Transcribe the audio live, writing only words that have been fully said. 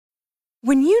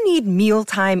When you need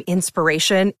mealtime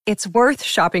inspiration, it's worth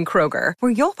shopping Kroger,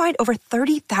 where you'll find over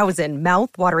 30,000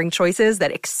 mouth-watering choices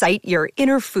that excite your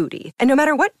inner foodie. And no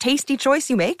matter what tasty choice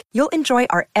you make, you'll enjoy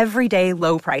our everyday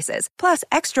low prices, plus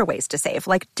extra ways to save,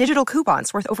 like digital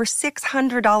coupons worth over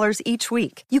 $600 each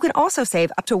week. You can also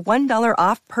save up to $1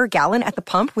 off per gallon at the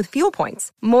pump with fuel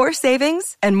points. More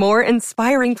savings and more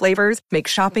inspiring flavors make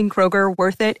shopping Kroger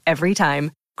worth it every time.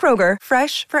 Kroger,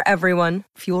 fresh for everyone.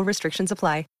 Fuel restrictions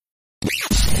apply.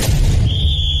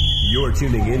 You're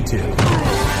tuning into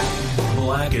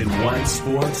Black and White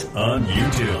Sports on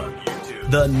YouTube.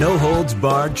 The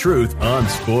no-holds-barred truth on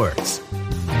sports.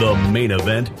 The main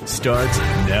event starts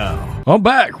now. I'm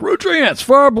back. Rudrance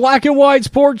for Black and White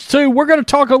Sports 2. We're going to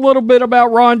talk a little bit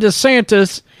about Ron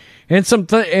DeSantis and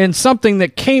something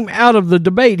that came out of the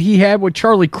debate he had with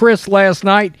Charlie Crist last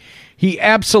night. He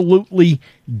absolutely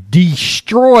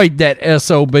destroyed that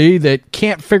SOB that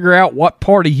can't figure out what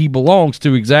party he belongs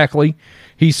to exactly.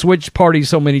 He switched parties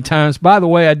so many times. By the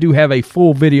way, I do have a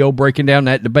full video breaking down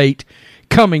that debate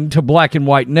coming to Black and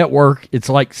White Network. It's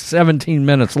like 17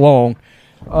 minutes long.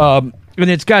 And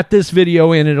it's got this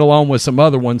video in it along with some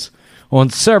other ones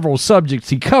on several subjects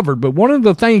he covered. But one of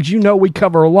the things we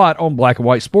cover a lot on Black and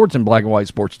White Sports and Black and White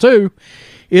Sports 2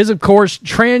 is, of course,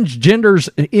 transgenders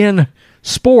in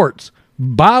sports.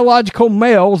 Biological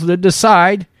males that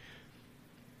decide,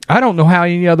 I don't know how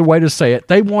any other way to say it,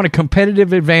 they want a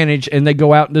competitive advantage and they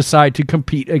go out and decide to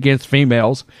compete against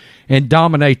females and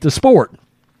dominate the sport.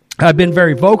 I've been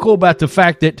very vocal about the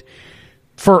fact that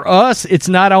for us, it's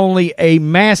not only a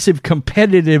massive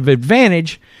competitive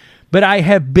advantage, but I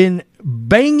have been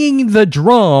banging the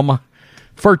drum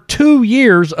for 2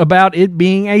 years about it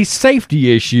being a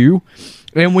safety issue,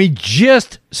 and we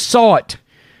just saw it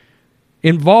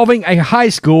involving a high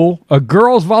school, a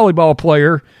girls volleyball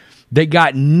player that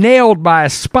got nailed by a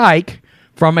spike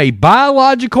from a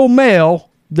biological male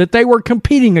that they were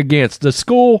competing against. The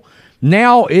school,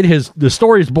 now the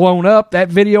story's blown up. That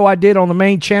video I did on the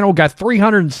main channel got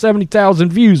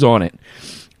 370,000 views on it.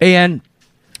 And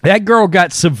that girl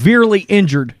got severely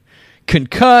injured,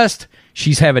 concussed.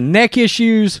 She's having neck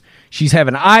issues. She's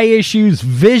having eye issues,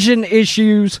 vision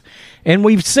issues. And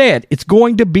we've said it's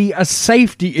going to be a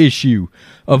safety issue.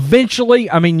 Eventually,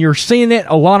 you're seeing it.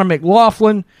 Alana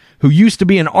McLaughlin, who used to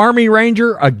be an Army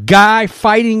Ranger, a guy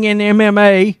fighting in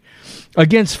MMA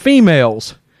against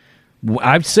females.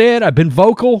 I've been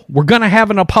vocal. We're going to have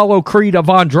an Apollo Creed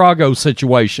Ivan Drago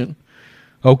situation.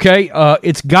 Okay?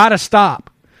 It's got to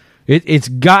stop. It's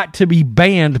got to be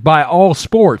banned by all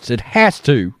sports. It has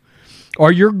to.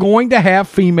 Or you're going to have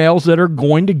females that are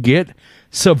going to get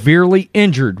severely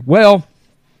injured. Well,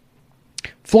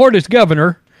 Florida's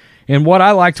governor, and what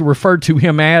I like to refer to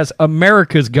him as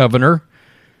America's governor,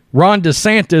 Ron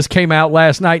DeSantis, came out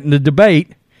last night in the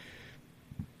debate,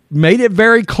 made it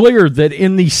very clear that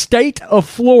in the state of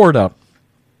Florida,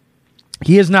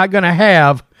 he is not going to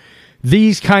have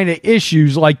these kind of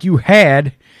issues like you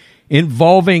had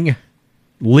involving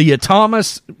Leah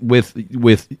Thomas with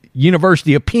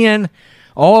University of Penn,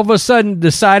 all of a sudden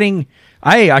deciding,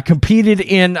 hey, I competed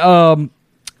in the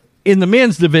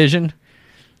men's division.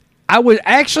 I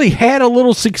actually had a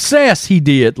little success, he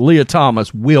did, Leah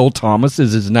Thomas. Will Thomas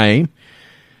is his name.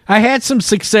 I had some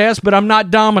success, but I'm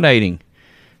not dominating.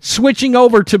 Switching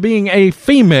over to being a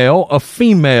female,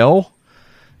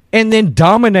 and then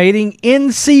dominating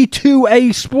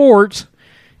NC2A sports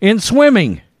in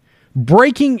swimming.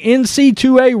 Breaking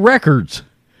NC2A records.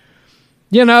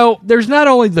 There's not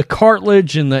only the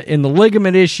cartilage and the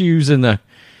ligament issues and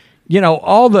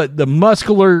all the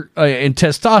muscular and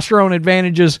testosterone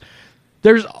advantages.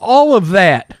 There's all of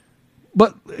that.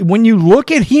 But when you look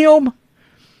at him,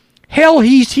 hell,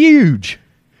 he's huge.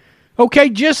 Okay,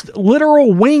 just literal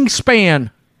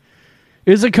wingspan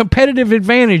is a competitive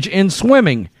advantage in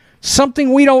swimming.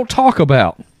 Something we don't talk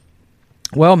about.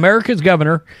 Well, America's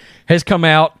governor has come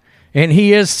out and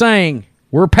he is saying,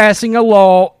 we're passing a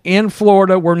law in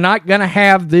Florida. We're not going to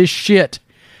have this shit.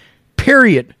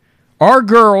 Period. Our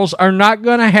girls are not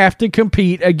going to have to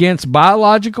compete against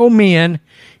biological men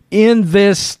in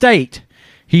this state.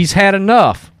 He's had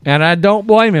enough, and I don't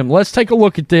blame him. Let's take a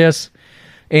look at this.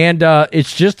 And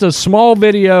it's just a small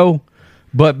video,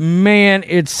 but man,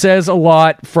 it says a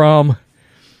lot from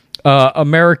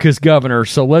America's governor.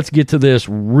 So let's get to this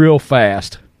real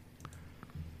fast.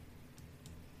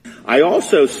 I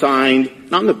also signed,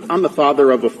 I'm the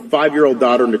father of a 5-year-old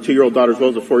daughter and a 2-year-old daughter as well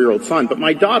as a 4-year-old son, but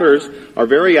my daughters are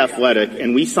very athletic,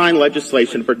 and we signed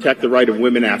legislation to protect the right of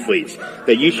women athletes.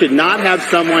 That you should not have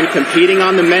someone competing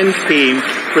on the men's team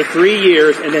for 3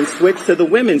 years and then switch to the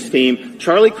women's team.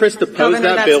 Charlie Crist opposed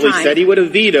that bill. He said he would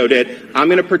have vetoed it. I'm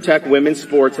going to protect women's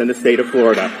sports in the state of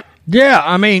Florida. Yeah,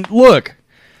 I mean, look,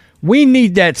 we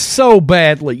need that so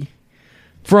badly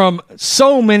from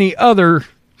so many other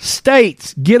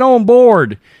states. Get on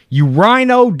board. You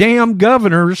rhino damn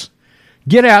governors,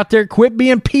 get out there, quit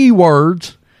being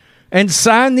P-words, and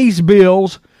sign these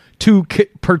bills to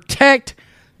protect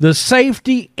the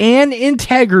safety and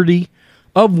integrity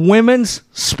of women's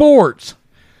sports.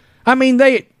 I mean,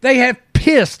 they have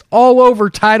pissed all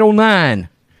over Title IX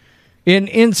in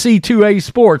NC2A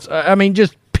sports. I mean,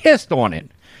 just pissed on it.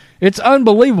 It's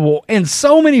unbelievable. And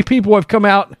so many people have come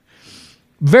out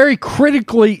very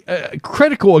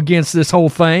critical against this whole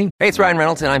thing. Hey, it's Ryan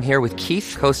Reynolds, and I'm here with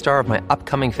Keith, co-star of my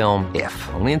upcoming film,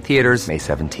 If, only in theaters May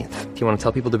 17th. Do you want to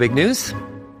tell people the big news?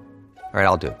 All right,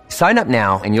 I'll do it. Sign up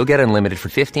now and you'll get unlimited for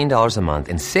 $15 a month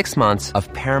and 6 months of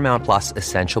Paramount Plus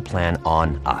Essential Plan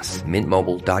on us.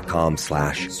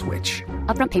 MintMobile.com/switch.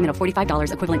 Upfront payment of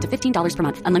 $45 equivalent to $15 per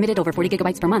month. Unlimited over 40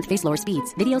 gigabytes per month. Face lower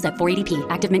speeds. Videos at 480p.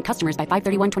 Active Mint customers by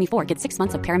 531.24 get 6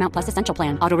 months of Paramount Plus Essential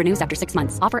Plan. Auto renews after 6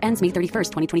 months. Offer ends May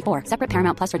 31st, 2024. Separate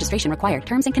Paramount Plus registration required.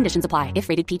 Terms and conditions apply if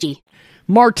rated PG.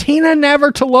 Martina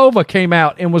Navratilova came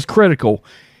out and was critical.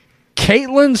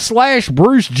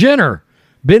 Caitlyn/Bruce Jenner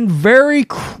been very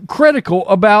critical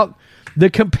about the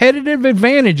competitive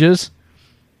advantages.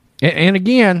 And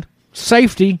again,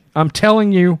 safety. I'm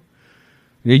telling you,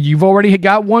 you've already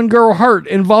got one girl hurt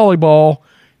in volleyball.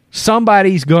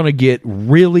 Somebody's going to get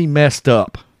really messed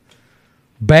up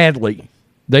badly.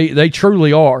 They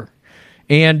truly are.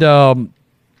 And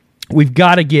we've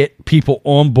got to get people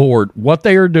on board. What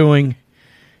they are doing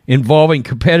involving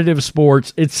competitive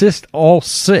sports, it's just all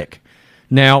sick.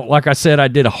 Now, like I said, I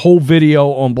did a whole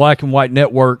video on Black and White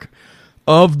Network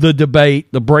of the debate,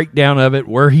 the breakdown of it,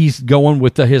 where he's going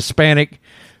with the Hispanic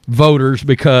voters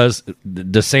because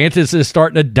DeSantis is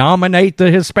starting to dominate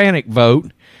the Hispanic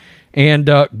vote. And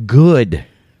good.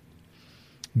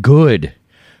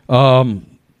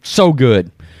 So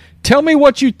good. Tell me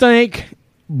what you think,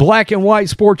 Black and White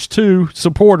Sports 2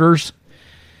 supporters.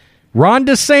 Ron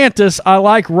DeSantis, I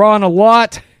like Ron a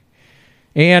lot.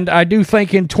 And I do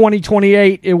think in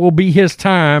 2028 it will be his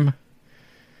time.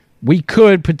 We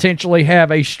could potentially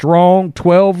have a strong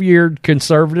 12-year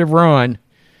conservative run.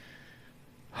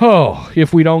 Oh,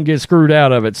 if we don't get screwed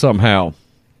out of it somehow.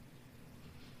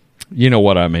 You know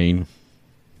what I mean.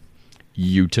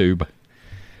 YouTube.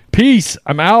 Peace.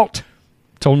 I'm out.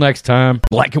 Till next time.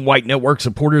 Black and White Network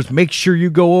supporters, make sure you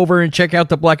go over and check out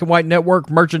the Black and White Network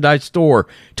merchandise store.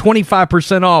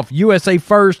 25% off USA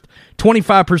First.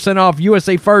 25% off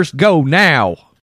USA First. Go now.